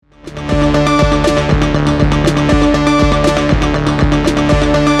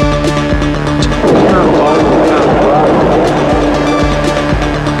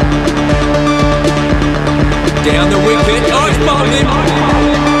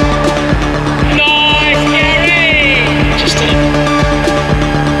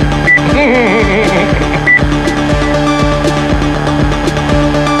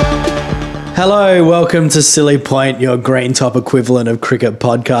welcome to Silly Point, your green top equivalent of cricket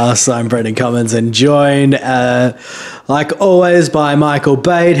podcast. I'm Brendan Cummins and joined, like always, by Michael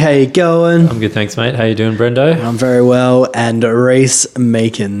Bate. How you going? I'm good, thanks, mate. How you doing, Brendo? I'm very well. And Reese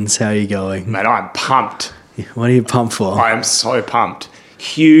Meekins, how you going? Mate, I'm pumped. What are you pumped for? I am so pumped.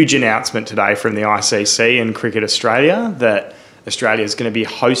 Huge announcement today from the ICC and Cricket Australia that Australia is going to be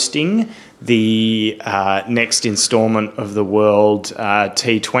hosting the next instalment of the World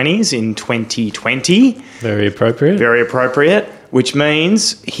T20s in 2020. Very appropriate. Very appropriate, which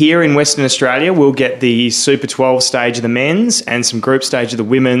means here in Western Australia, we'll get the Super 12 stage of the men's and some group stage of the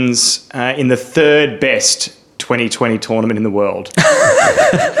women's in the third best 2020 tournament in the world.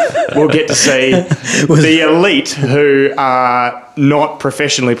 We'll get to see the elite who are not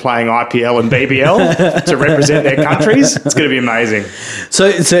professionally playing IPL and BBL to represent their countries. It's going to be amazing. So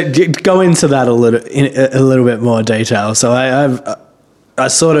go into that a little bit more detail. So I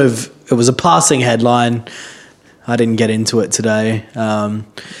sort of, it was a passing headline. I didn't get into it today. Do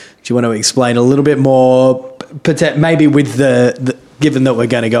you want to explain a little bit more, maybe with the given that we're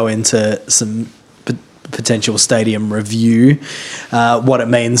going to go into some potential stadium review, what it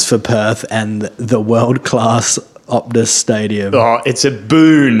means for Perth and the world-class Optus Stadium? Oh, it's a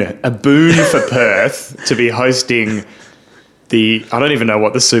boon for Perth to be hosting I don't even know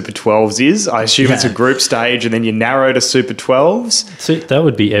what the Super 12s is. I assume it's a group stage and then you narrow to Super 12s. So that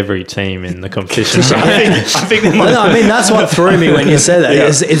would be every team in the competition. I think they might. No, I mean, that's what threw me when you said that.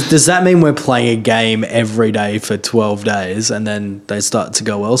 Yeah. Does that mean we're playing a game every day for 12 days and then they start to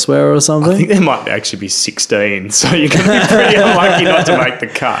go elsewhere or something? I think there might actually be 16, so you're going to be pretty unlucky not to make the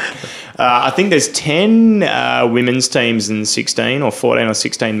cut. I think there's 10 women's teams and 16 or 14 or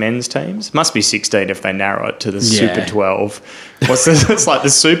 16 men's teams. Must be 16 if they narrow it to the Super 12. It's like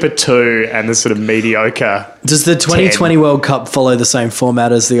the Super 2 and the sort of mediocre. Does the 2020 10. World Cup follow the same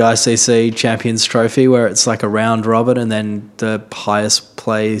format as the ICC Champions Trophy, where it's like a round robin and then the highest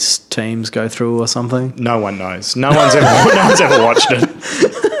placed teams go through or something? No one knows. No one's ever watched it.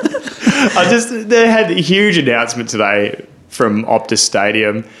 They had a huge announcement today from Optus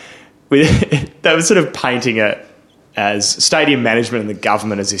Stadium. They were sort of painting it as stadium management and the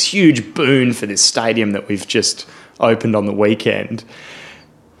government as this huge boon for this stadium that we've just opened on the weekend.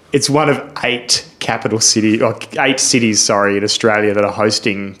 It's one of 8 cities in Australia that are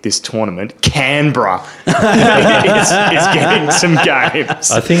hosting this tournament. Canberra is getting some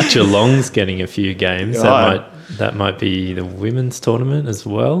games. I think Geelong's getting a few games. That might be the women's tournament as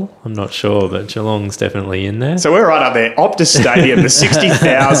well. I'm not sure, but Geelong's definitely in there. So we're right up there. Optus Stadium, the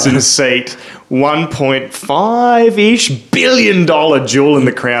 60,000 seat, $1.5-ish billion jewel in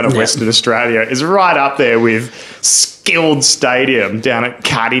the crown of Western Australia, is right up there with Skilled Stadium down at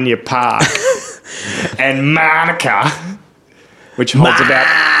Cardinia Park and Monica, which holds about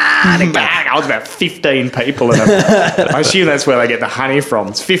 15 people in it. I assume that's where they get the honey from.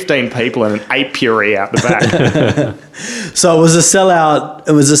 It's 15 people and an apiary out the back. So it was a sellout.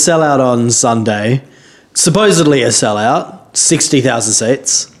 It was a sellout on Sunday. Supposedly a sellout. 60,000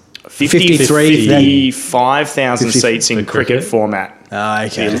 seats. 55,000 seats in cricket format.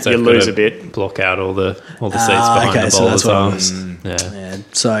 Okay. You lose a bit. Block out all the seats behind the bowler's arms. Yeah.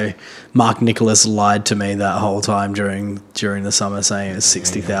 So Mark Nicholas lied to me that whole time during the summer, saying it was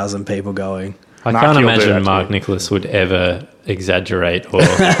 60,000 people going. I can't imagine Mark Nicholas would ever exaggerate or.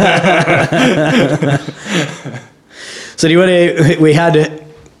 So do you want to? We had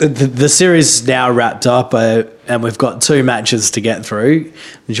the series now wrapped up, and we've got 2 matches to get through. Do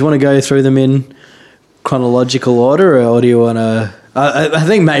you want to go through them in chronological order, or do you want to? I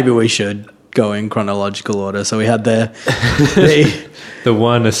think maybe we should go in chronological order. So we had the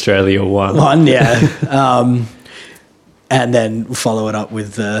one Australia won. One, yeah. And then follow it up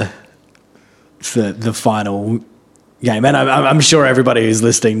with the final game. And I'm sure everybody who's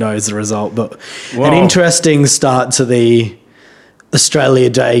listening knows the result, but an interesting start to the Australia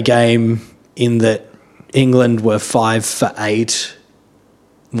Day game in that England were 5 for 8,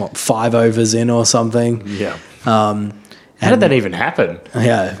 5 overs in or something. Yeah. How did that even happen?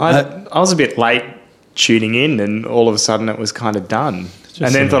 Yeah. I was a bit late tuning in and all of a sudden it was kind of done.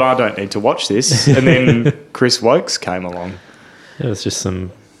 And then thought, I don't need to watch this. And then Chris Wokes came along. It was just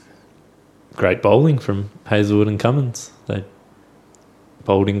some great bowling from Hazelwood and Cummins. They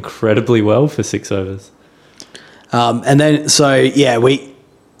bowled incredibly well for 6 overs. And then,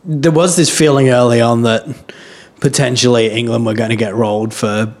 there was this feeling early on that potentially England were going to get rolled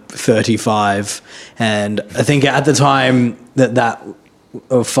for 35. And I think at the time that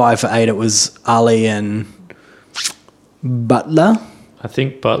 5 for 8, it was Ali and Butler. I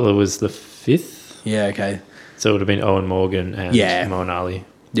think Butler was the 5th. Yeah, okay. So it would have been Owen Morgan and Moeen Ali.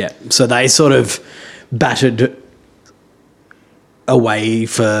 Yeah, so they sort of battered away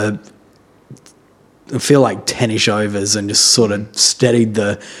for, I feel like 10-ish overs and just sort of steadied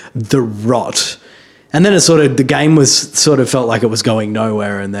the rot. And then the game was sort of felt like it was going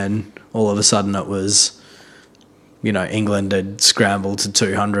nowhere, and then all of a sudden it was, England had scrambled to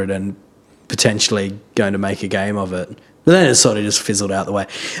 200 and potentially going to make a game of it. But then it sort of just fizzled out the way.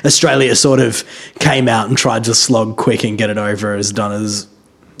 Australia sort of came out and tried to slog quick and get it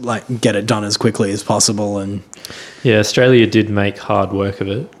done as quickly as possible. And yeah, Australia did make hard work of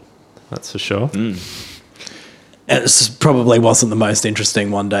it. That's for sure. It probably wasn't the most interesting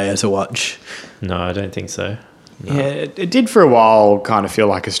one day to watch. No, I don't think so. No. Yeah, it did for a while kind of feel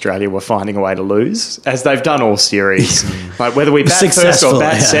like Australia were finding a way to lose, as they've done all series. Like whether we bat first or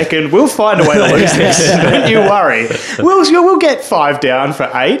bat second, we'll find a way to lose this. Don't you worry. We'll get 5 down for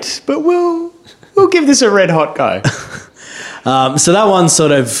 8, but we'll give this a red hot go. So that one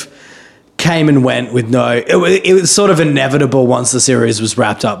sort of came and went with it was sort of inevitable once the series was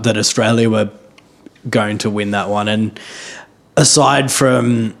wrapped up that Australia were going to win that one. And aside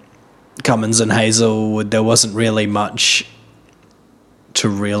from Cummins and Hazelwood, there wasn't really much to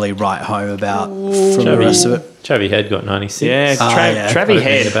really write home about from the rest of it. Travie Head got 96. Yeah, Travie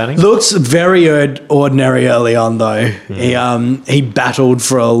Head looks very ordinary early on, though. He battled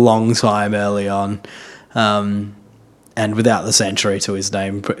for a long time early on, and without the century to his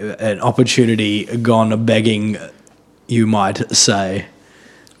name, an opportunity gone begging, you might say.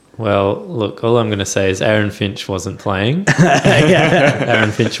 Well, look, all I'm going to say is Aaron Finch wasn't playing.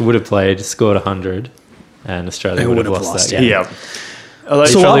 Aaron Finch would have played, scored 100, and Australia would have lost that game. Yeah.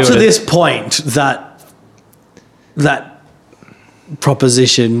 So up to this point, that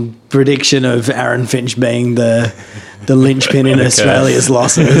prediction of Aaron Finch being the linchpin in Australia's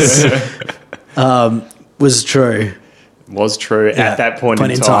losses was true. Was true at that point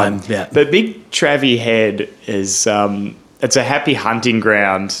in time. Yeah. But Big Travie Head is... it's a happy hunting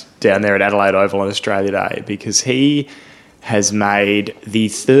ground down there at Adelaide Oval on Australia Day, because he has made the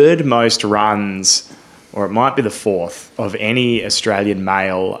 3rd most runs, or it might be the 4th, of any Australian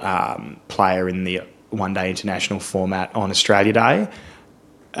male player in the one-day international format on Australia Day.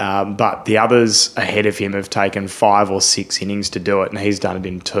 But the others ahead of him have taken 5 or 6 innings to do it, and he's done it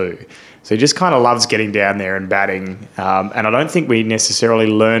in 2. So he just kind of loves getting down there and batting. And I don't think we necessarily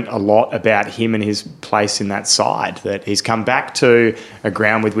learnt a lot about him and his place in that side, that he's come back to a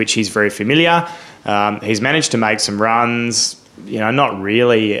ground with which he's very familiar. He's managed to make some runs, not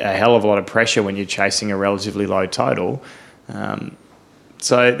really a hell of a lot of pressure when you're chasing a relatively low total.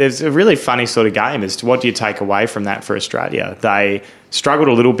 So there's a really funny sort of game as to what do you take away from that for Australia. They struggled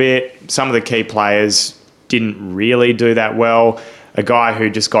a little bit. Some of the key players didn't really do that well. A guy who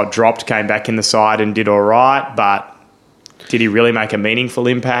just got dropped came back in the side and did all right, but did he really make a meaningful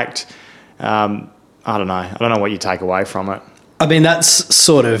impact? I don't know. I don't know what you take away from it. I mean, that's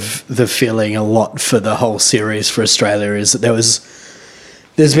sort of the feeling a lot for the whole series for Australia, is that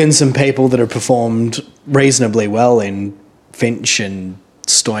there's been some people that have performed reasonably well in Finch and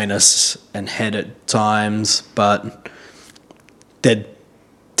Stoinis and Head at times, but there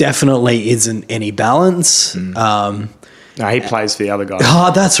definitely isn't any balance. No, he plays for the other guy.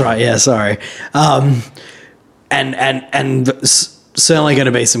 Oh, that's right. Yeah, sorry. And certainly going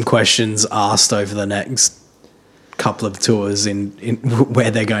to be some questions asked over the next couple of tours in where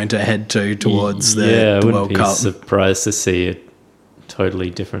they're going to head towards the World Cup. I wouldn't be surprised to see a totally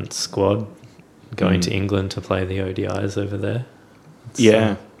different squad going to England to play the ODIs over there.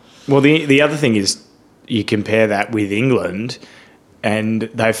 Well, the other thing is you compare that with England, and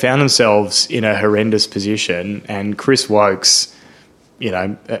they found themselves in a horrendous position, and Chris Wokes,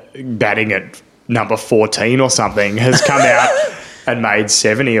 batting at number 14 or something, has come out and made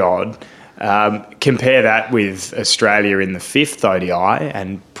 70 odd. Compare that with Australia in the 5th ODI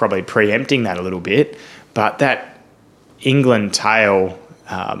and probably preempting that a little bit, but that England tail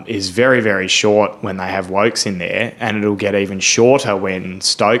is very, very short when they have Wokes in there, and it'll get even shorter when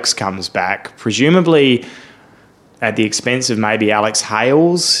Stokes comes back, presumably at the expense of maybe Alex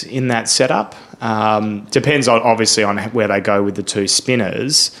Hales in that setup. Depends obviously on where they go with the 2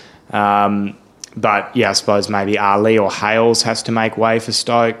 spinners. But yeah, I suppose maybe Ali or Hales has to make way for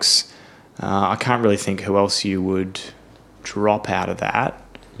Stokes. I can't really think who else you would drop out of that.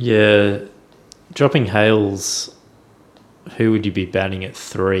 Yeah, dropping Hales, who would you be batting at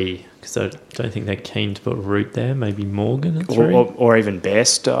 3? Because I don't think they're keen to put Root there. Maybe Morgan at 3? Or even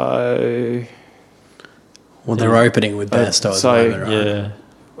Bairstow. Well, they're opening with Bairstow at the moment, right? Yeah.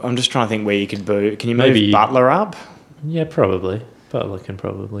 I'm just trying to think where you could boot. Can you move Butler up? Yeah, probably. Butler can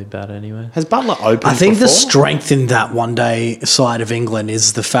probably bat anyway. Has Butler opened I think the before? strength in that one-day side of England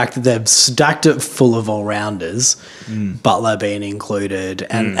is the fact that they've stacked it full of all-rounders, Butler being included,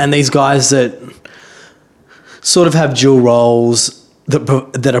 and these guys that sort of have dual roles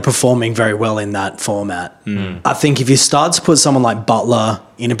that are performing very well in that format. I think if you start to put someone like Butler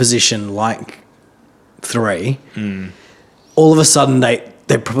in a position like 3, all of a sudden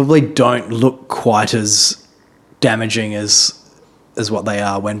they probably don't look quite as damaging as what they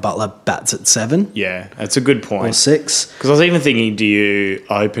are when Butler bats at 7 Yeah, that's a good or point. 6. Because I was even thinking, do you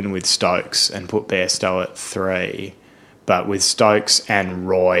open with Stokes and put Bairstow at 3? But with Stokes and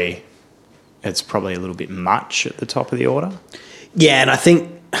Roy, it's probably a little bit much at the top of the order. Yeah, and I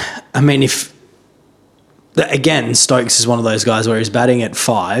think, I mean, again, Stokes is one of those guys where he's batting at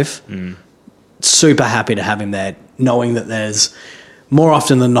 5. Super happy to have him there, knowing that there's more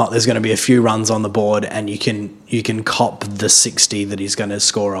often than not there's going to be a few runs on the board, and you can cop the 60 that he's going to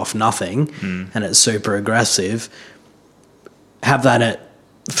score off nothing, and it's super aggressive. Have that at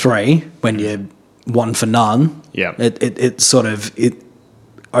 3 when you're 1 for none. Yeah. It sort of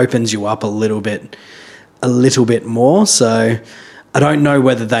opens you up a little bit more. So I don't know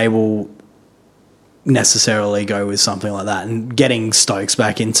whether they will necessarily go with something like that, and getting Stokes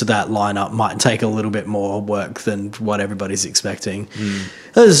back into that lineup might take a little bit more work than what everybody's expecting.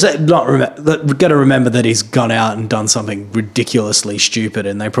 We've got to remember that he's gone out and done something ridiculously stupid,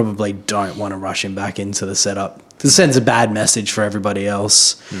 and they probably don't want to rush him back into the setup. It sends a bad message for everybody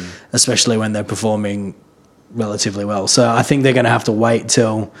else, especially when they're performing relatively well. So I think they're going to have to wait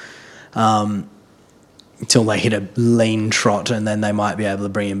till they hit a lean trot, and then they might be able to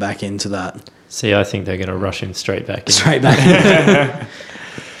bring him back into that. See, I think they're going to rush him straight back in.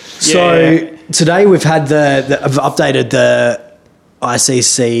 So today we've had I've updated the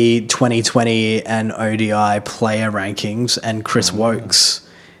ICC 2020 and ODI player rankings, and Chris Wokes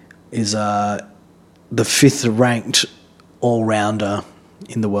is the 5th ranked all-rounder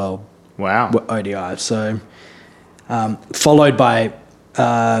in the world. Wow. ODI. So followed by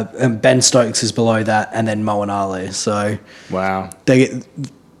Ben Stokes is below that, and then Moeen Ali. So Wow.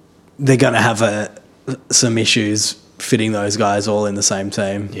 they're going to have some issues fitting those guys all in the same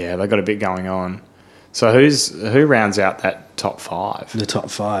team. Yeah, they've got a bit going on. So who rounds out that top 5? The top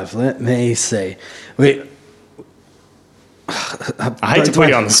 5. Let me see. I hate to put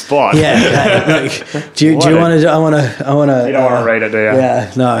you on the spot. Yeah. Do you want to? I want to. You don't want to read it, do you?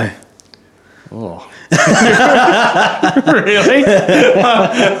 Yeah. No. Oh. Really?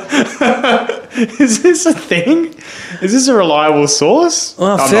 Is this a thing? Is this a reliable source?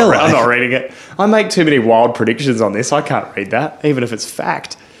 Well, I I'm feel not, I'm like- not reading it. I make too many wild predictions on this. I can't read that, even if it's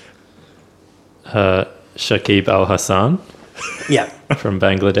fact. Shakib Al Hassan Yeah. from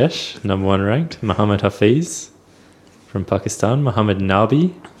Bangladesh, number 1 ranked. Muhammad Hafiz from Pakistan. Muhammad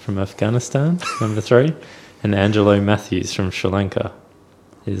Nabi from Afghanistan, number 3. And Angelo Matthews from Sri Lanka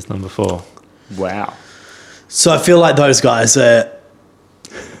is number 4. Wow. So I feel like those guys are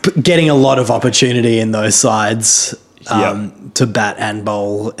getting a lot of opportunity in those sides to bat and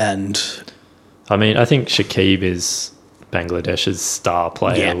bowl, and I mean, I think Shakib is Bangladesh's star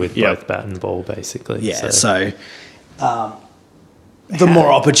player with both bat and ball, basically. So the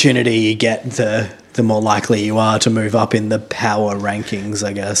more opportunity you get, the more likely you are to move up in the power rankings,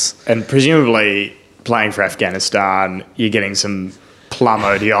 I guess. And presumably playing for Afghanistan, you're getting some plum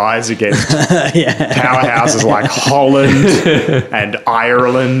ODIs against powerhouses like Holland and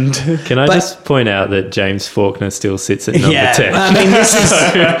Ireland. Can I just point out that James Faulkner still sits at number 10? I mean, this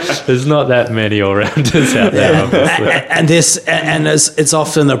is There's not that many all-rounders out there, obviously. and it's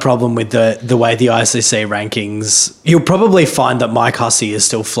often the problem with the way the ICC rankings. You'll probably find that Mike Hussey is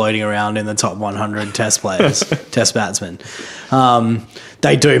still floating around in the top 100 Test players, Test batsmen.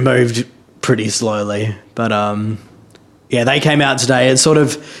 They do move pretty slowly, but yeah, they came out today. It sort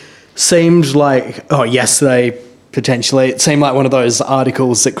of seemed like, yesterday potentially, it seemed like one of those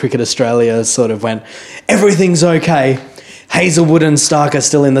articles that Cricket Australia sort of went, everything's okay. Hazelwood and Stark are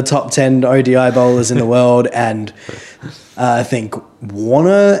still in the top 10 ODI bowlers in the world, and I think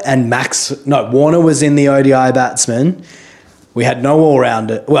Warner was in the ODI batsman. We had no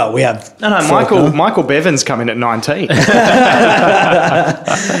all-rounder. Well, we have... No, Michael Bevan's come in at 19.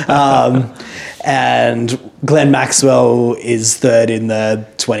 And Glenn Maxwell is 3rd in the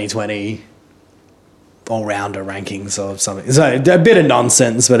 2020 all-rounder rankings or something. So a bit of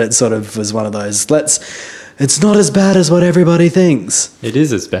nonsense, but it sort of was one of those, it's not as bad as what everybody thinks. It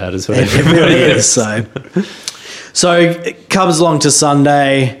is as bad as what It everybody really thinks. is. So it comes along to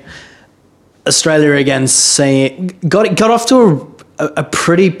Sunday. Australia again got off to a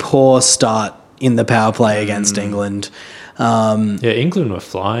pretty poor start in the power play against England. England were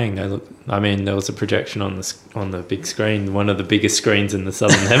flying. There was a projection on the big screen, one of the biggest screens in the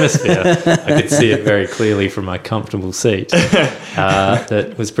Southern Hemisphere. I could see it very clearly from my comfortable seat.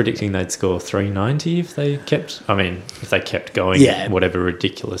 That was predicting they'd score 390 if they kept going at whatever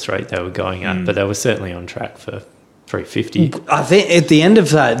ridiculous rate they were going at. But they were certainly on track for 350. I think at the end of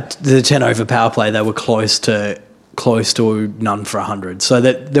the 10 over power play, they were close to none for 100. So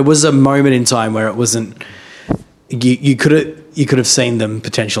that there was a moment in time where it wasn't. You could have seen them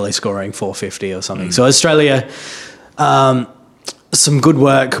potentially scoring 450 or something. So Australia, some good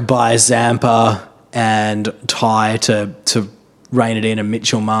work by Zampa and Ty to rein it in, and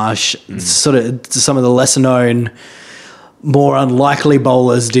Mitchell Marsh. Sort of some of the lesser known, more unlikely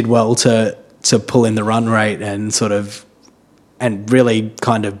bowlers did well to pull in the run rate and really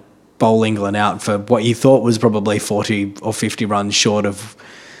kind of bowl England out for what you thought was probably 40 or 50 runs short of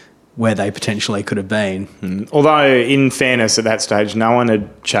where they potentially could have been. Although, in fairness, at that stage, no one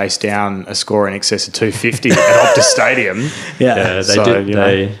had chased down a score in excess of 250 at Optus Stadium. Yeah, they did.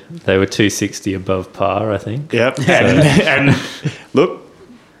 They were 260 above par, I think. Yep. And look,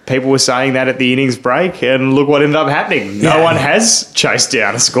 people were saying that at the innings break, and look what ended up happening. No one has chased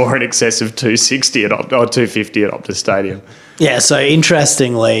down a score in excess of 260 or 250 at Optus Stadium. Yeah, so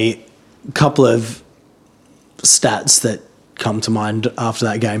interestingly, a couple of stats that come to mind after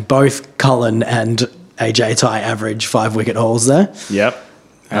that game. Both Cullen and AJ Ty average 5-wicket hauls there. Yep,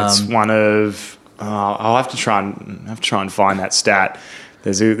 that's one of. I'll have to try and find that stat.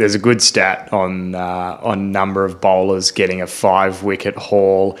 There's a good stat on number of bowlers getting a 5-wicket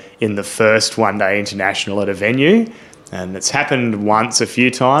haul in the first one-day international at a venue, and it's happened once a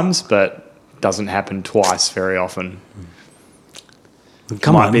few times, but doesn't happen twice very often.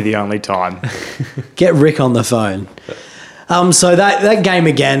 Might be the only time. Get Rick on the phone. So that game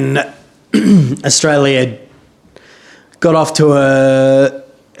again, Australia got off to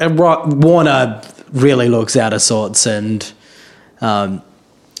Warner really looks out of sorts, and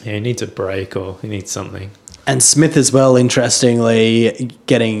he needs a break or he needs something. And Smith as well, interestingly,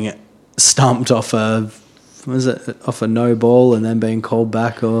 getting stumped off a no ball and then being called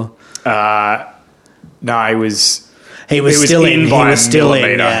back, or no, he was. He was still in. He was still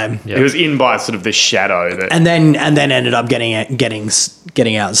in. Yeah. He was in by sort of the shadow that, and then ended up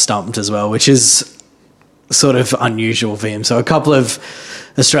getting out stumped as well, which is sort of unusual for him. So a couple of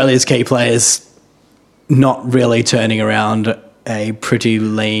Australia's key players not really turning around a pretty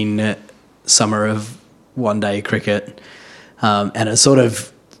lean summer of one-day cricket, and it sort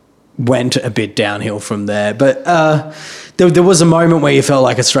of went a bit downhill from there. But there was a moment where you felt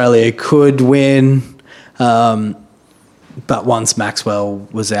like Australia could win. But once Maxwell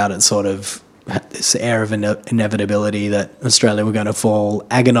was out, it sort of had this air of inevitability that Australia were going to fall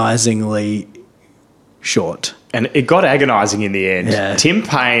agonisingly short. And it got agonising in the end. Yeah. Tim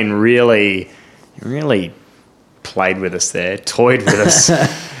Payne really played with us there, toyed with us.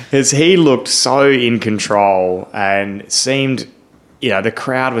 Because he looked so in control, and it seemed, the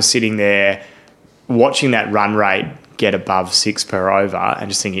crowd was sitting there watching that run rate get above 6 per over and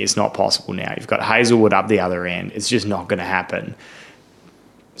just thinking it's not possible now. You've got Hazelwood up the other end. It's just not going to happen.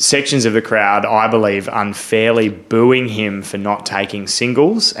 Sections of the crowd, I believe, unfairly booing him for not taking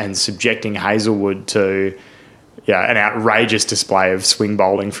singles and subjecting Hazelwood to an outrageous display of swing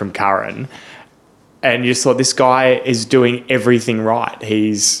bowling from Curran. And you just thought, this guy is doing everything right.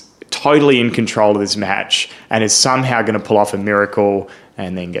 He's totally in control of this match and is somehow going to pull off a miracle,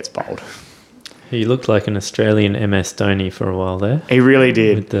 and then gets bowled. He looked like an Australian MS Dhoni for a while there. He really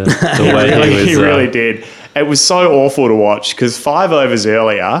did. With the way he really did. It was so awful to watch because 5 overs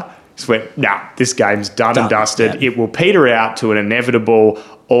earlier, just went, this game's done and dusted. Yeah. It will peter out to an inevitable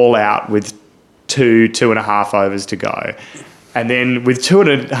all out with 2.5 overs to go. And then with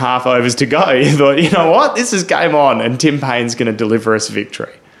 2.5 overs to go, you thought, you know what? This is game on, and Tim Payne's going to deliver us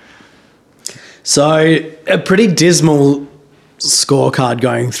victory. So a pretty dismal scorecard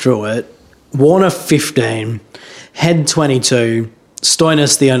going through it. Warner 15, Head 22,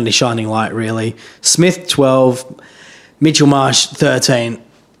 Stoinis the only shining light really, Smith 12, Mitchell Marsh 13,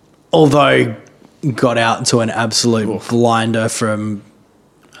 although got out to an absolute blinder from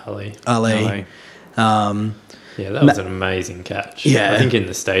Ali. Ali. That was an amazing catch. Yeah. I think in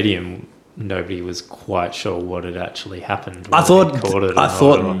the stadium nobody was quite sure what had actually happened. I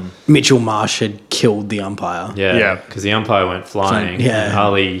thought Mitchell Marsh had killed the umpire. Yeah, because the umpire went flying. Yeah. And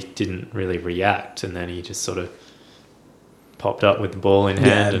Ali didn't really react, and then he just sort of popped up with the ball in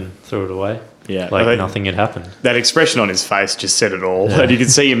hand and threw it away. Yeah, like nothing had happened. That expression on his face just said it all. Yeah. And you could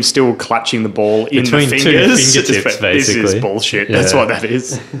see him still clutching the ball in between the fingers. Two fingertips, basically. This is bullshit. Yeah. That's what that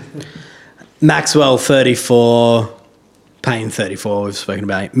is. Maxwell 34, Payne 34. We've spoken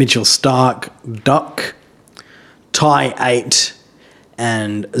about it. Mitchell Stark, Duck, Ty 8,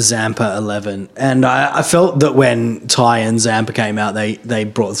 and Zampa 11. And I felt that when Ty and Zampa came out, they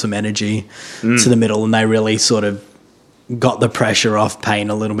brought some energy to the middle, and they really sort of got the pressure off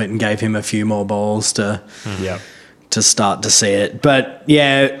Payne a little bit and gave him a few more balls to start to see it. But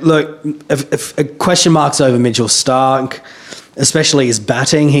yeah, look, if question marks over Mitchell Stark, especially his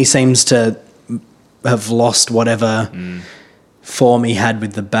batting. He seems to have lost whatever form he had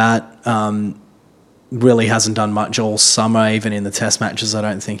with the bat. Really hasn't done much all summer, even in the test matches. I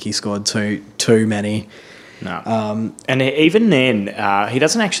don't think he scored too many. No. And even then, he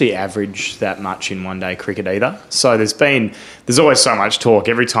doesn't actually average that much in one-day cricket either. So there's always so much talk.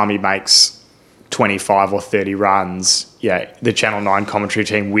 Every time he makes 25 or 30 runs, the Channel 9 commentary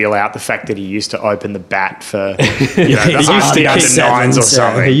team wheel out the fact that he used to open the bat for the under-9s or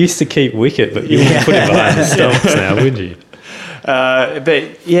something. He used to keep wicket, but you wouldn't put him behind the stumps now, would you?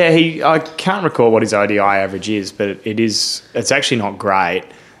 But yeah, I can't recall what his ODI average is, but it's actually not great.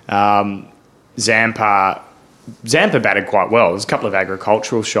 Zampa batted quite well. There's a couple of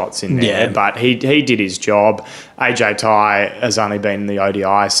agricultural shots in there, but he did his job. AJ Ty has only been in the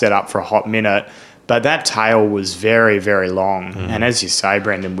ODI set up for a hot minute, but that tail was very, very long. And as you say,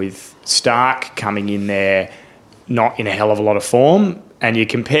 Brendan, with Stark coming in there not in a hell of a lot of form, and you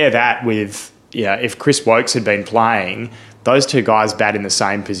compare that with if Chris Wokes had been playing, those two guys bat in the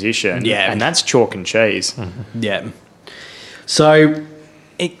same position, and that's chalk and cheese. Yeah. So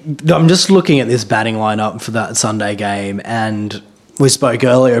I'm just looking at this batting lineup for that Sunday game, and we spoke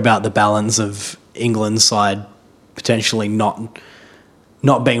earlier about the balance of England's side potentially not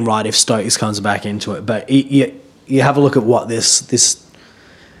being right if Stokes comes back into it. But you have a look at what this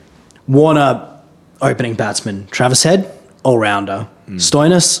Warner opening batsman, Travis Head, all-rounder.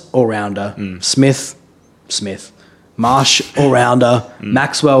 Stoinis, all-rounder. Smith. Marsh, all-rounder.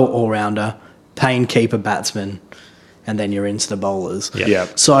 Maxwell, all-rounder. Payne, keeper batsman. And then you're into the bowlers.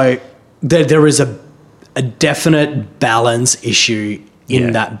 So there is a definite balance issue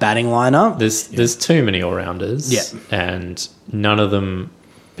in that batting lineup. There's too many all-rounders, and none of them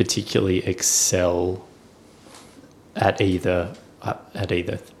particularly excel at either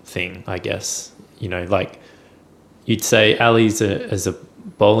thing, I guess. Like you'd say Ali's as a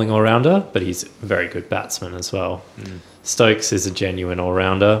bowling all-rounder, but he's a very good batsman as well. Stokes is a genuine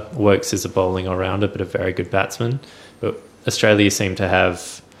all-rounder. Wokes is a bowling all-rounder, but a very good batsman. But Australia seem to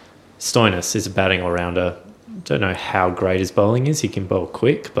have Stoinis is a batting all-rounder. Don't know how great his bowling is. He can bowl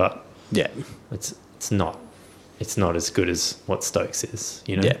quick, but it's not as good as what Stokes is.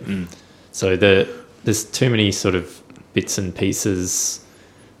 So there's too many sort of bits and pieces,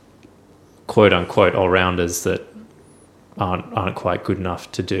 quote unquote all-rounders that aren't quite good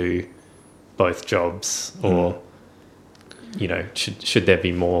enough to do both jobs, or should there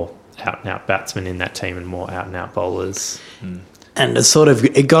be more out-and-out batsmen in that team and more out-and-out bowlers? And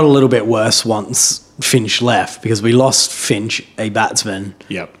it got a little bit worse once Finch left, because we lost Finch, a batsman,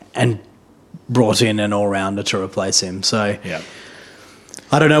 and brought in an all-rounder to replace him. So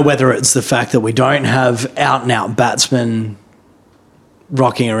I don't know whether it's the fact that we don't have out-and-out batsmen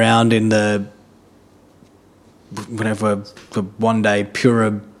rocking around in the one-day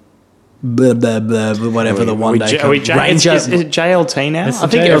pure whatever the one day is it JLT now? I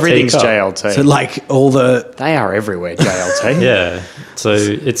think everything's JLT. So they are everywhere, JLT. So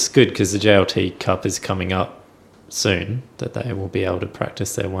it's good because the JLT Cup is coming up soon, that they will be able to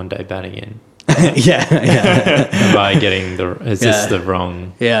practice their one day batting in. Am I getting this the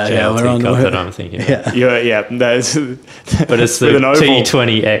wrong JLT Cup that I'm thinking of? But it's the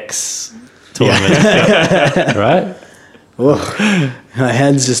T20X tournament, right? Oh, my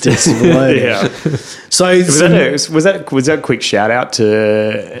hands just exploded. So was that a quick shout out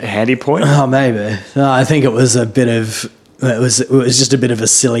to Handy Point? Oh, maybe. No, I think it was a bit of it was just a bit of a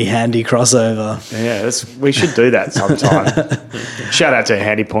silly Handy crossover. Yeah, we should do that sometime. Shout out to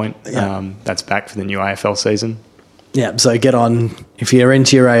Handy Point. That's back for the new AFL season. Yeah, so get on if you're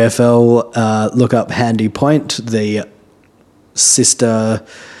into your AFL. Look up Handy Point, the sister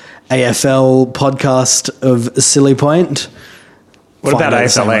AFL podcast of Silly Point. What about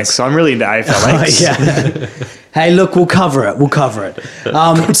AFLX? I'm really into AFLX. Hey, look, we'll cover it.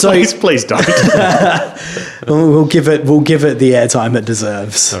 Please don't. we'll give it the airtime it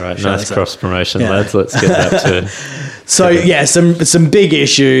deserves. All right, nice cross promotion, lads. Let's get that to. So some big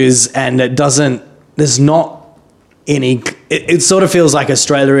issues, and there's not any. It sort of feels like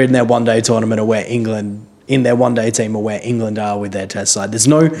Australia in their one day tournament, or where England in their one day team, or where England are with their test side. There's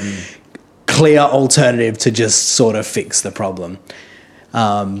no clear alternative to just sort of fix the problem.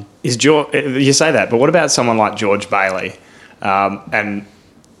 Is you say that, but what about someone like George Bailey? And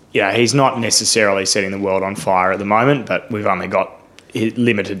he's not necessarily setting the world on fire at the moment, but we've only got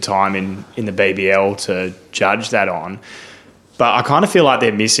limited time in the BBL to judge that on. But I kind of feel like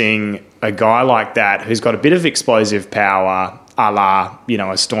they're missing a guy like that who's got a bit of explosive power, a la,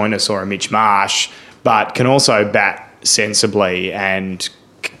 a Stoinis or a Mitch Marsh, but can also bat sensibly and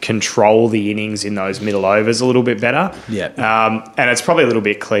control the innings in those middle overs a little bit better. Yeah. And it's probably a little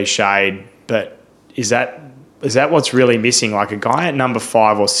bit cliched, but is that what's really missing? Like a guy at number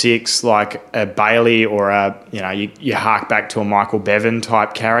 5 or 6, like a Bailey or you hark back to a Michael Bevan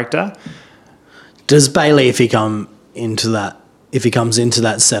type character. Does Bailey, if he comes into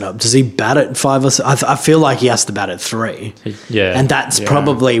that setup, does he bat at 5 or 6? I feel like he has to bat at 3. Yeah. And that's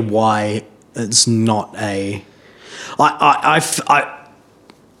probably why it's not a... I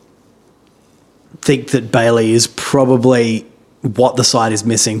think that Bailey is probably what the side is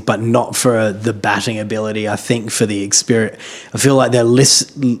missing, but not for the batting ability. I think for the experience. I feel like they're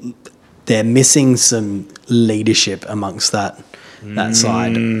missing some leadership amongst that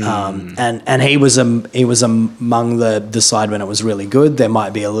side. And he was among the side when it was really good. There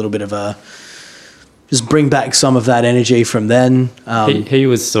might be a little bit of a just bring back some of that energy from then. He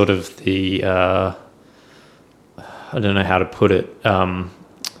was sort of the I don't know how to put it.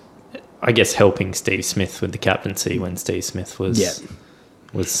 I guess helping Steve Smith with the captaincy when Steve Smith first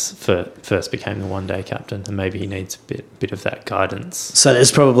became the one-day captain, and maybe he needs a bit of that guidance. So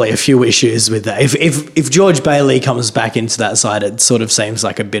there's probably a few issues with that. If George Bailey comes back into that side, it sort of seems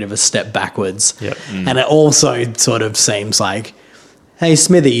like a bit of a step backwards. Yep. And it also sort of seems like, hey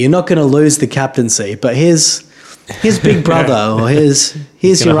Smithy, you're not going to lose the captaincy, but here's big brother or here's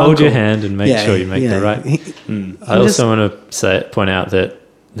your hold uncle. your hand and make sure you make the right. I also want to point out that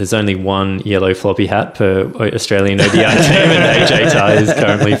there's only one yellow floppy hat per Australian ODI team, and AJ Ty is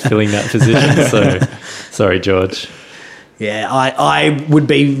currently filling that position. So, sorry, George. Yeah, I would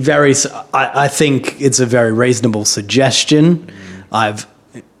be very... I think it's a very reasonable suggestion. I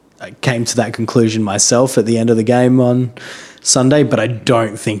came to that conclusion myself at the end of the game on Sunday, but I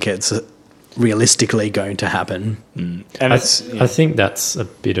don't think it's realistically going to happen. And I think that's a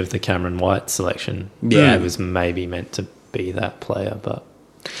bit of the Cameron White selection. Yeah. It was maybe meant to be that player, but...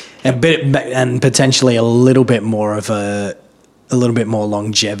 And potentially a little bit more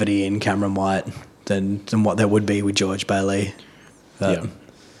longevity in Cameron White than what there would be with George Bailey. But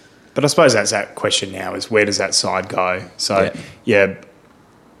I suppose that's that question now, is where does that side go? So,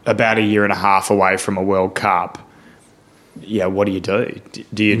 about a year and a half away from a World Cup, what do you do?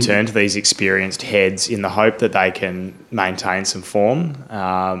 Do you turn to these experienced heads in the hope that they can maintain some form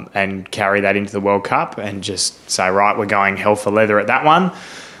and carry that into the World Cup and just say, right, we're going hell for leather at that one?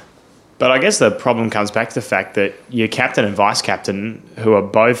 But I guess the problem comes back to the fact that your captain and vice-captain, who are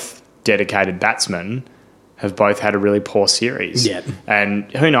both dedicated batsmen, have both had a really poor series. Yeah. And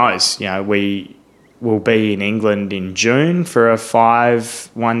who knows, we will be in England in June for a 5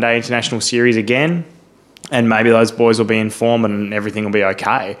 one-day international series again, and maybe those boys will be in form and everything will be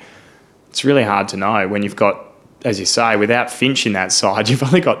okay. It's really hard to know when you've got, as you say, without Finch in that side, you've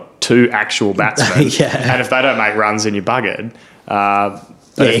only got 2 actual batsmen. And if they don't make runs, then you're buggered.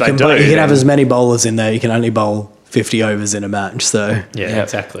 You can have as many bowlers in there. You can only bowl 50 overs in a match. So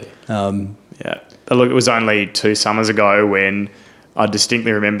exactly. But look, it was only 2 summers ago when I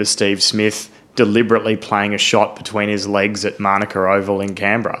distinctly remember Steve Smith deliberately playing a shot between his legs at Manuka Oval in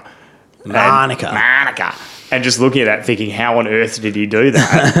Canberra. Manuka. And just looking at that thinking, how on earth did he do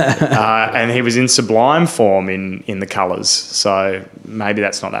that? And he was in sublime form in the colours. So maybe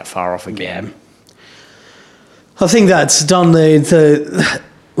that's not that far off again. Yeah. I think that's done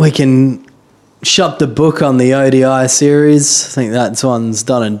we can shut the book on the ODI series. I think that one's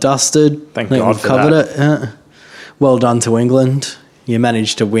done and dusted. Thank God we've covered it. Yeah. Well done to England. You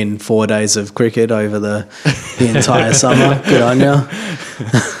managed to win 4 days of cricket over the entire summer. Good on you.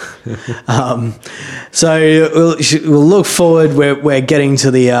 So we'll look forward. We're getting to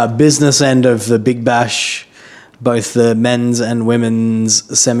the business end of the Big Bash. Both the men's and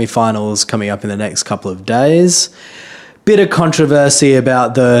women's semi-finals coming up in the next couple of days. Bit of controversy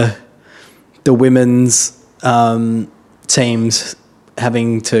about the women's teams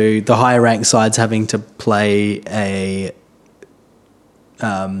the higher ranked sides having to play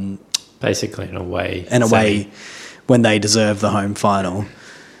basically an away when they deserve the home final.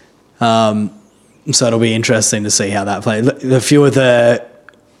 So it'll be interesting to see how that plays.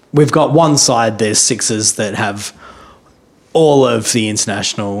 We've got one side, there's Sixers that have all of the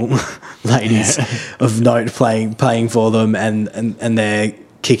international ladies of note playing for them, and they're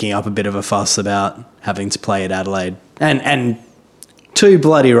kicking up a bit of a fuss about having to play at Adelaide. And too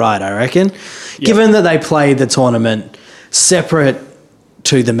bloody right, I reckon. Given that they played the tournament separate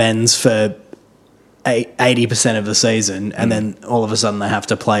to the men's for 80% of the season, and then all of a sudden they have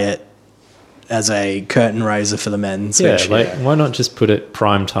to play it as a curtain raiser for the men's. Yeah, why not just put it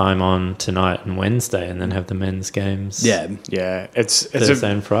prime time on tonight and Wednesday, and then have the men's games? Yeah. It's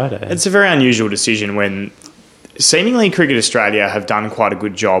Thursday and Friday. It's a very unusual decision when seemingly Cricket Australia have done quite a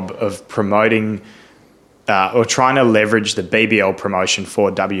good job of promoting or trying to leverage the BBL promotion for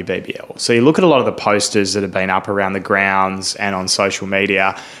WBBL. So you look at a lot of the posters that have been up around the grounds and on social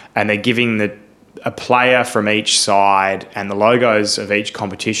media, and they're giving a player from each side and the logos of each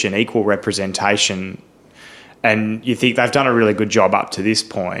competition equal representation. And you think they've done a really good job up to this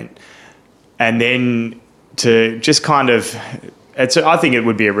point. And then to just kind of... I think it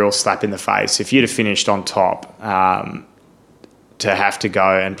would be a real slap in the face if you'd have finished on top to have to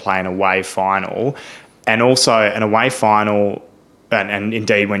go and play an away final, and also an away final, and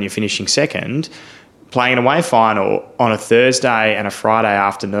indeed when you're finishing second, playing an away final on a Thursday and a Friday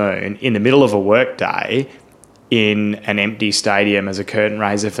afternoon in the middle of a work day in an empty stadium as a curtain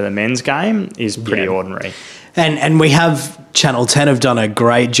raiser for the men's game is pretty ordinary. And we have Channel 10 have done a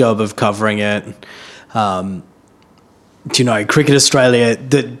great job of covering it. Cricket Australia,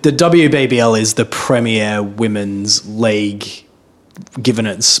 the WBBL is the premier women's league, given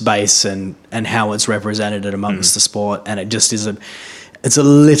its space and how it's represented amongst the sport. And it just is it's a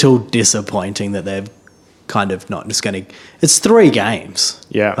little disappointing that they've kind of not just going to... It's 3 games.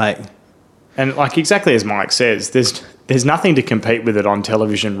 Yeah. And exactly as Mike says, there's nothing to compete with it on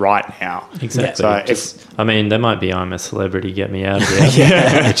television right now. Exactly. So there might be I'm a Celebrity, Get Me Out of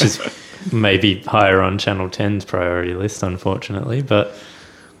Here, which is maybe higher on Channel 10's priority list, unfortunately. But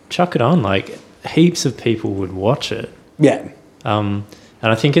chuck it on. Heaps of people would watch it. Yeah. And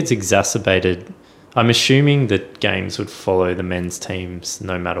I think it's exacerbated. I'm assuming that games would follow the men's teams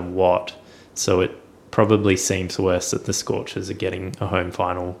no matter what. So it probably seems worse that the Scorchers are getting a home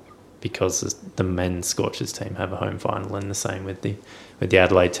final because the men's Scorchers team have a home final, and the same with the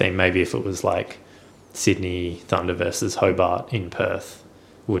Adelaide team. Maybe if it was like Sydney Thunder versus Hobart in Perth,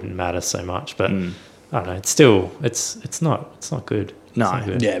 wouldn't matter so much. But I don't know. It's still it's not good. No. It's not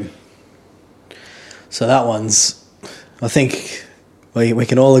good. Yeah. So that one's, I think we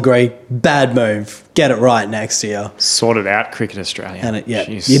can all agree, bad move. Get it right next year. Sort it out, Cricket Australia. And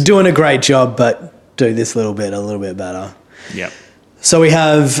you're doing a great job, but do this a little bit better. Yep. So we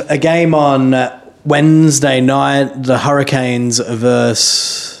have a game on Wednesday night, the Hurricanes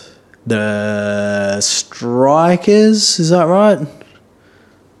versus the Strikers. Is that right?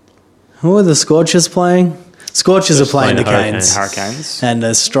 Who are the Scorchers playing? Scorchers are playing the Canes. Hurricanes. And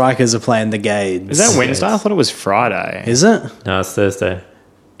the Strikers are playing the Gades. Is that Wednesday? I thought it was Friday. Is it? No, it's Thursday.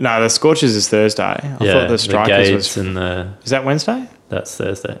 No, the Scorchers is Thursday. I thought the Strikers Gades was... Is that Wednesday? That's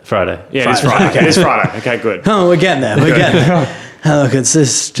Thursday. Friday. Yeah, it is Friday. Okay, it is Friday. Okay, good. Oh, we're getting there. Look,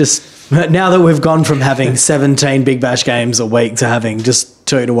 it's just now that we've gone from having 17 Big Bash games a week to having just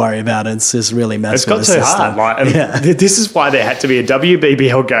 2 to worry about, it's just really messed with the system. It's got too hard. This is why there had to be a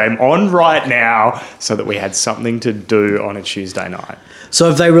WBBL game on right now so that we had something to do on a Tuesday night. So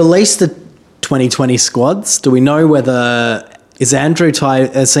have they released the 2020 squads? Do we know whether... Is Andrew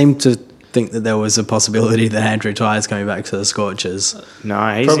Ty... I seem to think that there was a possibility that Andrew Ty is coming back to the Scorchers.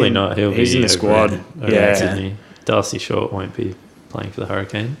 No, he's probably not. He's in the squad. Sydney. Darcy Short won't be playing for the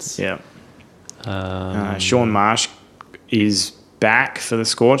Hurricanes. Yeah. Sean Marsh is back for the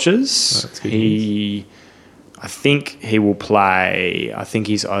Scorchers. That's good news. I think he will play. I think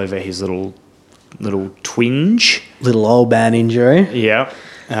he's over his little twinge. Little old man injury. Yeah.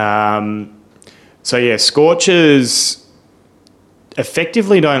 Scorchers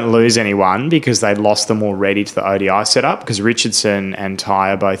effectively don't lose anyone because they lost them already to the ODI setup because Richardson and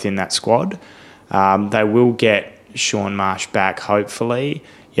Ty are both in that squad. They will get Sean Marsh back, hopefully.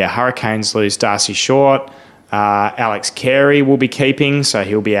 Yeah, Hurricanes lose Darcy Short. Alex Carey will be keeping, so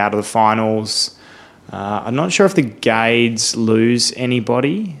he'll be out of the finals. I'm not sure if the Gades lose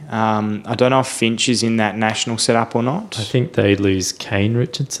anybody. I don't know if Finch is in that national setup or not. I think they lose Kane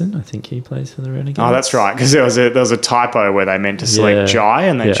Richardson. I think he plays for the Renegades. Oh, that's right, because there was a typo where they meant to select Jai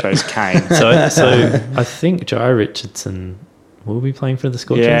and they chose Kane. So I think Jai Richardson will be playing for the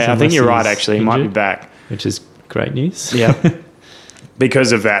Scorchers. Yeah, I think you're right, actually. He might be back. Which is great news. Yeah.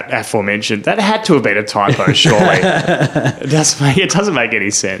 Because of that aforementioned. That had to have been a typo, surely. It doesn't make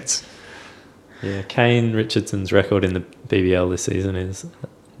any sense. Yeah, Kane Richardson's record in the BBL this season is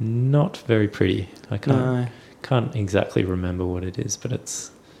not very pretty. I can't exactly remember what it is, but it's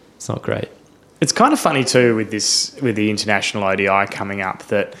not great. It's kind of funny too with the international ODI coming up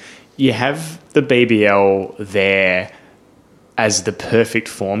that you have the BBL there as the perfect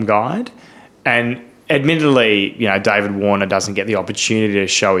form guide. And admittedly, David Warner doesn't get the opportunity to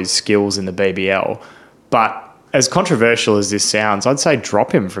show his skills in the BBL. But as controversial as this sounds, I'd say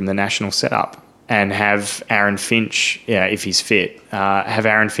drop him from the national setup and have Aaron Finch, if he's fit, have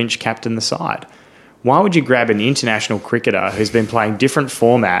Aaron Finch captain the side. Why would you grab an international cricketer who's been playing different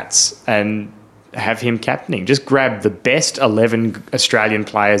formats and have him captaining? Just grab the best 11 Australian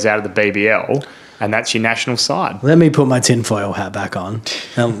players out of the BBL and that's your national side. Let me put my tinfoil hat back on.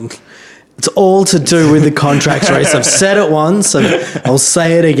 It's all to do with the contracts race. I've said it once, and I'll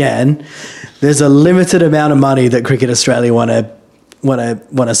say it again. There's a limited amount of money that Cricket Australia want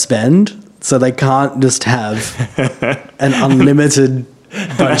to spend, so they can't just have an unlimited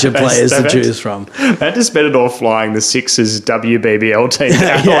bunch of players to choose from. They had to spend it all flying the Sixers WBBL team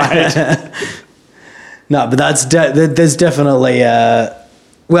to Adelaide. No, but there's definitely...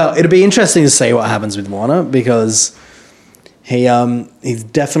 well, it'll be interesting to see what happens with Warner, because he's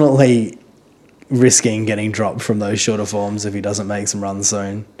definitely risking getting dropped from those shorter forms if he doesn't make some runs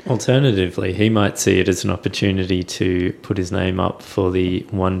soon. Alternatively, he might see it as an opportunity to put his name up for the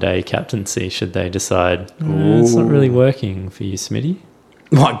one-day captaincy should they decide, it's not really working for you, Smitty.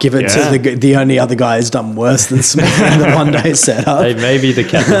 Might give it to the only other guy who's done worse than Smith in the one-day setup. Hey, maybe the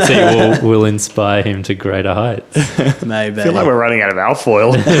captaincy will inspire him to greater heights. Maybe. I feel like we're running out of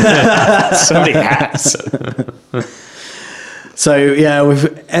alfoil. So many hats. So yeah, we've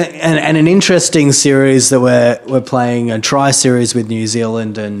and an interesting series that we're playing, a tri-series with New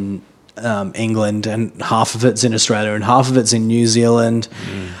Zealand and England, and half of it's in Australia and half of it's in New Zealand.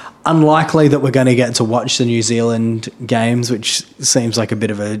 Unlikely that we're going to get to watch the New Zealand games, which seems like a bit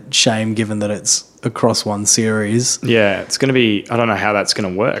of a shame given that it's across one series. Yeah, it's going to be... I don't know how that's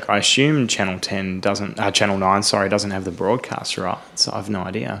going to work. I assume Channel 9 doesn't have the broadcast rights. I have no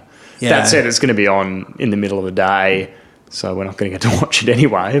idea. Yeah. That said, it's going to be on in the middle of the day, so we're not going to get to watch it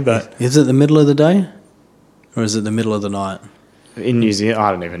anyway. But is it the middle of the day or is it the middle of the night? In New Zealand,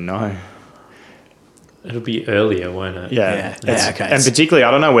 I don't even know. It'll be earlier, won't it? Yeah, okay. And particularly, I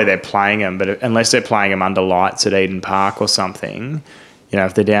don't know where they're playing them, but unless they're playing them under lights at Eden Park or something,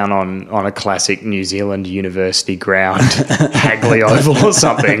 if they're down on a classic New Zealand university ground, Hagley Oval or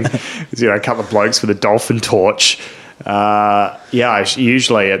something, a couple of blokes with a dolphin torch.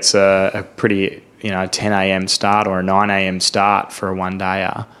 Usually it's a pretty 10 a.m. start or a 9 a.m. start for a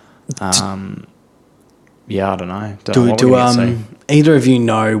one-dayer. I don't know. Do either of you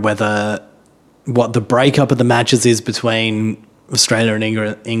know what the breakup of the matches is between Australia and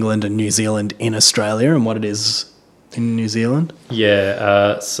England and New Zealand in Australia and what it is in New Zealand?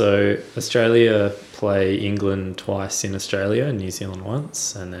 Yeah, so Australia play England twice in Australia and New Zealand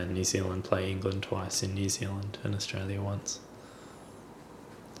once, and then New Zealand play England twice in New Zealand and Australia once.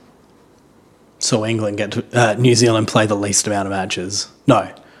 So England New Zealand play the least amount of matches?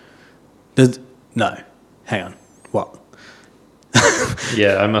 No. No. Hang on. What?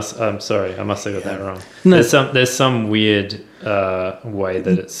 I'm sorry, I must have got that wrong. No. There's some weird way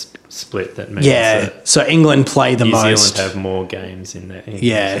that it's split that makes it. So England play the most. New Zealand have more games in New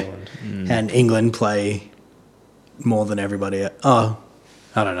Zealand. And England play more than everybody. I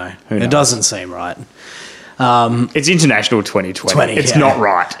don't know. It doesn't seem right. It's International 2020. It's not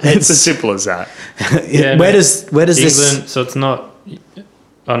right. It's as simple as that. Where does England, this... So it's not...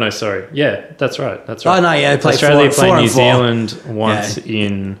 Oh, no, sorry. Yeah, that's right. Oh, no, yeah. Australia play New Zealand once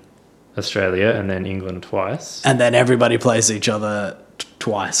in Australia and then England twice. And then everybody plays each other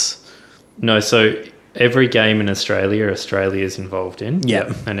twice. No, so every game in Australia is involved in.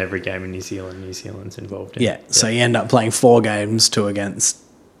 Yeah. And every game in New Zealand's involved in. Yeah, so you end up playing 4 games, 2 against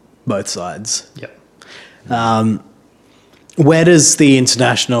both sides. Yep. Where does the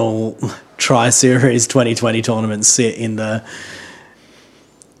International Tri-Series 2020 tournament sit in the...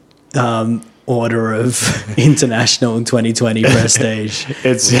 order of international 2020 prestige?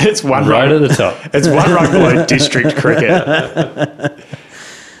 It's one right at the top. It's one rung below district cricket.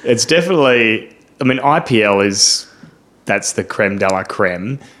 It's definitely... IPL that's the creme de la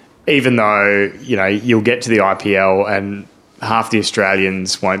creme. Even though, you'll get to the IPL and half the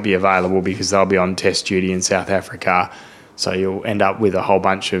Australians won't be available because they'll be on test duty in South Africa. So you'll end up with a whole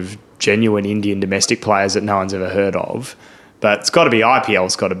bunch of genuine Indian domestic players that no one's ever heard of. But it's got to be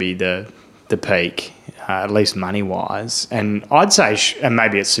IPL's got to be the peak, at least money-wise. And I'd say, and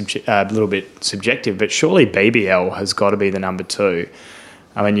maybe it's a little bit subjective, but surely BBL has got to be the number 2.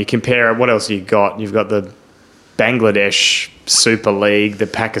 You compare it, what else have you got? You've got the Bangladesh Super League, the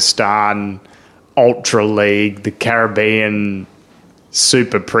Pakistan Ultra League, the Caribbean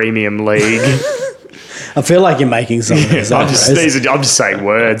Super Premium League. I feel like you're making some of these up. I'm just saying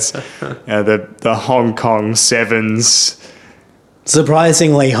words. The Hong Kong Sevens,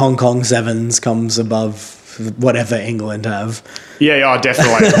 Surprisingly, Hong Kong Sevens comes above whatever England have. Yeah,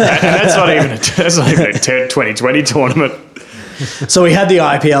 definitely. And that's not even a 2020 tournament. So we had the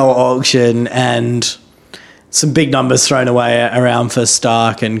IPL auction and some big numbers thrown away around for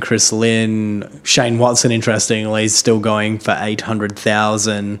Stark and Chris Lynn. Shane Watson, interestingly, is still going for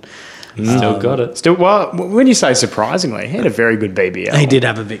 800,000. Still got it. Still, well, when you say surprisingly, he had a very good BBL. He did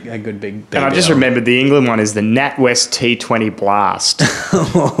have a good big BBL. And I just remembered the England one is the NatWest T20 Blast,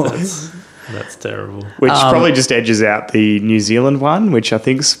 That's terrible. which probably just edges out the New Zealand one, which I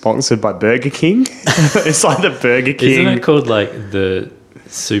think is sponsored by Burger King. It's like the Burger King. Isn't it called like the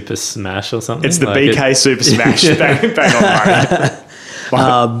Super Smash or something? It's the like BK Super Smash. Bang on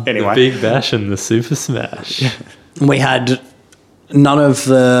money. Anyway. The Big Bash and the Super Smash. We had none of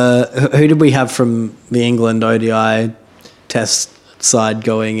the... Who did we have from the England ODI test side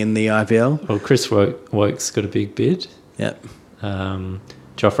going in the IPL? Well, Chris Woakes got a big bid. Yep.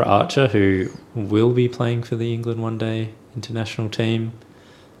 Jofra Archer, who will be playing for the England one day international team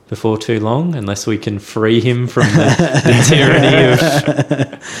before too long, unless we can free him from the tyranny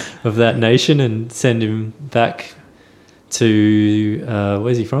of that nation and send him back to,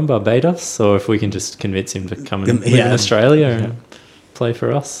 where's he from, Barbados? Or if we can just convince him to come and live in Australia and play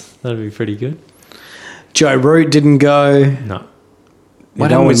for us, that'd be pretty good. Joe Root didn't go. No. What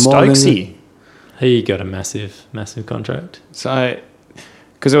happened with Stokesy? He got a massive contract. So,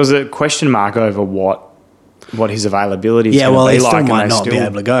 because there was a question mark over what his availability is going to be he like. still and might they not be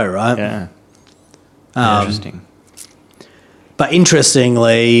able to go, right? Yeah. Interesting. But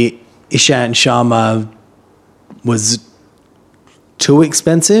interestingly, Ishant Sharma was too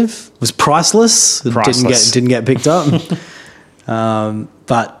expensive, was priceless. Didn't get picked up.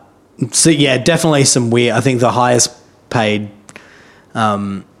 But so yeah, definitely some weird. I think the highest paid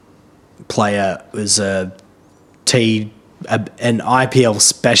player was an IPL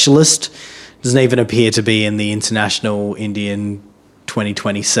specialist. Doesn't even appear to be in the international Indian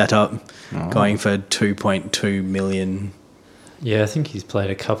 2020 setup, going for 2.2 million. Yeah, I think he's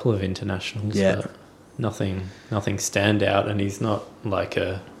played a couple of internationals. Yeah. But nothing standout, and he's not like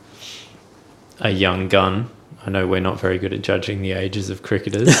a young gun. I know we're not very good at judging the ages of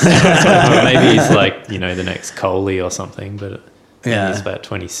cricketers. Maybe he's like, the next Kohli or something, but he's about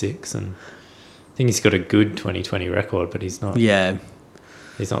 26, and I think he's got a good 2020 record, but he's not. Yeah.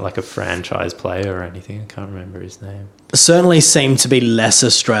 He's not like a franchise player or anything. I can't remember his name. Certainly seem to be less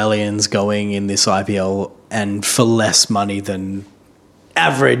Australians going in this IPL and for less money than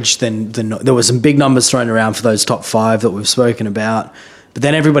average. Than there were some big numbers thrown around for those top five that we've spoken about. But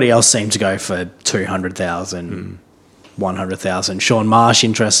then everybody else seemed to go for 200,000, 100,000. Sean Marsh,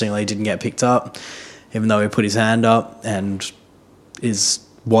 interestingly, didn't get picked up, even though he put his hand up and was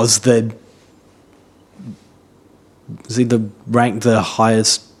he ranked the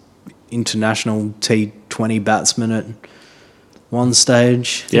highest international T20 batsman at one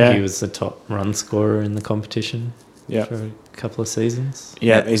stage? I think he was the top run scorer in the competition for a couple of seasons.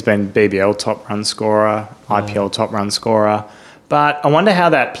 Yeah, he's been BBL top run scorer, IPL top run scorer. But I wonder how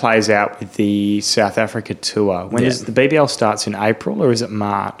that plays out with the South Africa tour. When does the BBL starts in April or is it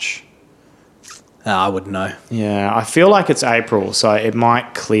March? I wouldn't know. Yeah, I feel like it's April, so it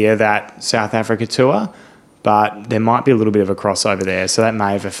might clear that South Africa tour, but there might be a little bit of a crossover there, so that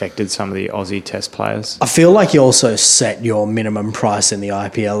may have affected some of the Aussie test players. I feel like you also set your minimum price in the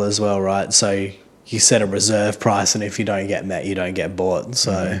IPL as well, right? So you set a reserve price, and if you don't get met, you don't get bought.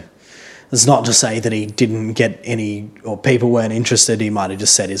 So it's not to say that he didn't get any, or people weren't interested. He might have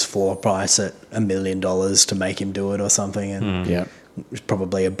just set his floor price at $1 million to make him do it or something. And it's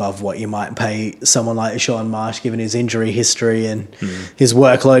probably above what you might pay someone like Sean Marsh, given his injury history and his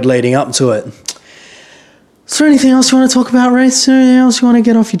workload leading up to it. Is there anything else you want to talk about, Race? Is there anything else you want to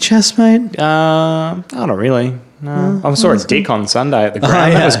get off your chest, mate? Not really. No. I saw a dick on Sunday at the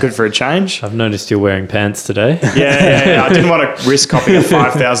ground. That was good for a change. I've noticed you're wearing pants today. Yeah. I didn't want to risk copping a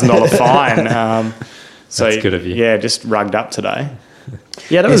 $5,000 fine. So that's good of you. Yeah, just rugged up today.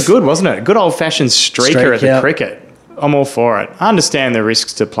 Yeah, that was good, wasn't it? Good old-fashioned streaker at the cricket. I'm all for it. I understand the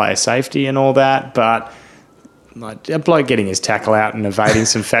risks to player safety and all that, but like a bloke getting his tackle out and evading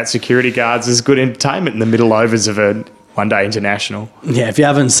some fat security guards is good entertainment in the middle overs of a one-day international. Yeah, if you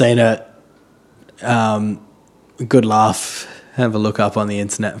haven't seen it, good laugh. Have a look up on the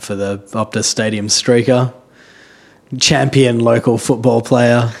internet for the Optus Stadium streaker. Champion local football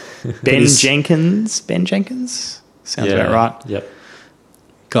player. Ben Jenkins? Sounds about right. Yep.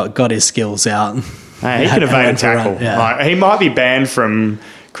 Got his skills out. Hey, he can evade a tackle. Like, he might be banned from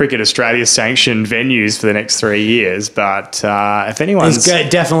Cricket Australia sanctioned venues for the next 3 years, but if anyone's... He's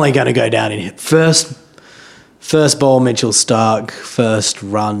definitely going to go down in first first ball, Mitchell Stark. First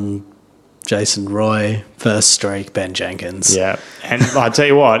run, Jason Roy. First streak, Ben Jenkins. Yeah, and I tell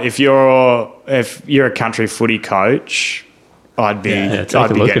you what, if you're a country footy coach, I'd be take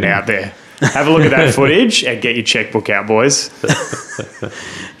a look getting at out there. Have a look at that footage and get your checkbook out, boys.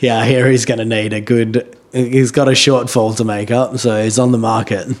 Yeah, I hear he's going to need a good... He's got a shortfall to make up, so he's on the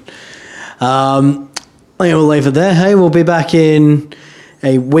market. I think we'll leave it there. Hey, we'll be back in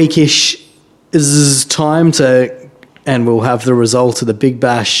a weekish time and we'll have the result of the Big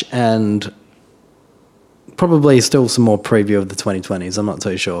Bash and probably still some more preview of the 2020s. I'm not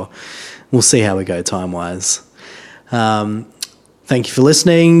too sure. We'll see how we go time-wise. Thank you for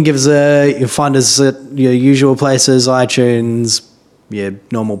listening. You'll find us at your usual places, iTunes, your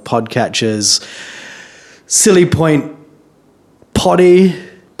normal podcatchers, Silly Point Poddy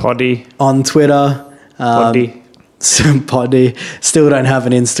on Twitter. Poddy. Poddy. Still don't have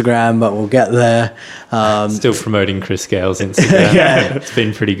an Instagram, but we'll get there. Still promoting Chris Gale's Instagram. Yeah. It's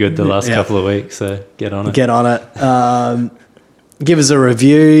been pretty good the last couple of weeks, so get on it. Get on it. Give us a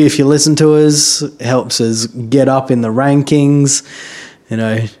review if you listen to us. It helps us get up in the rankings. You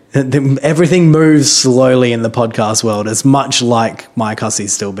know, everything moves slowly in the podcast world. It's much like Mike Hussey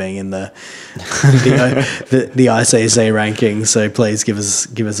still being in the ICC rankings. So please give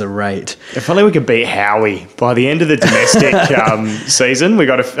us a rate. If only we could beat Howie by the end of the domestic season. We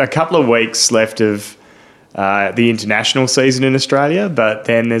got a couple of weeks left of the international season in Australia, but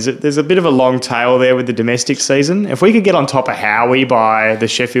then there's a bit of a long tail there with the domestic season. If we could get on top of Howie by the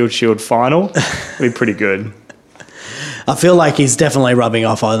Sheffield Shield final, it'd be pretty good. I feel like he's definitely rubbing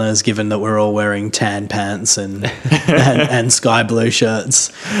off on us, given that we're all wearing tan pants and sky blue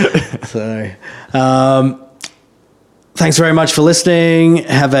shirts. So, thanks very much for listening.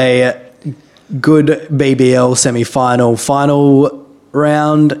 Have a good BBL semi-final, final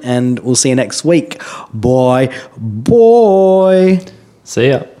round, and we'll see you next week. Bye. See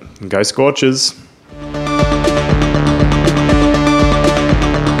ya. Go Scorchers.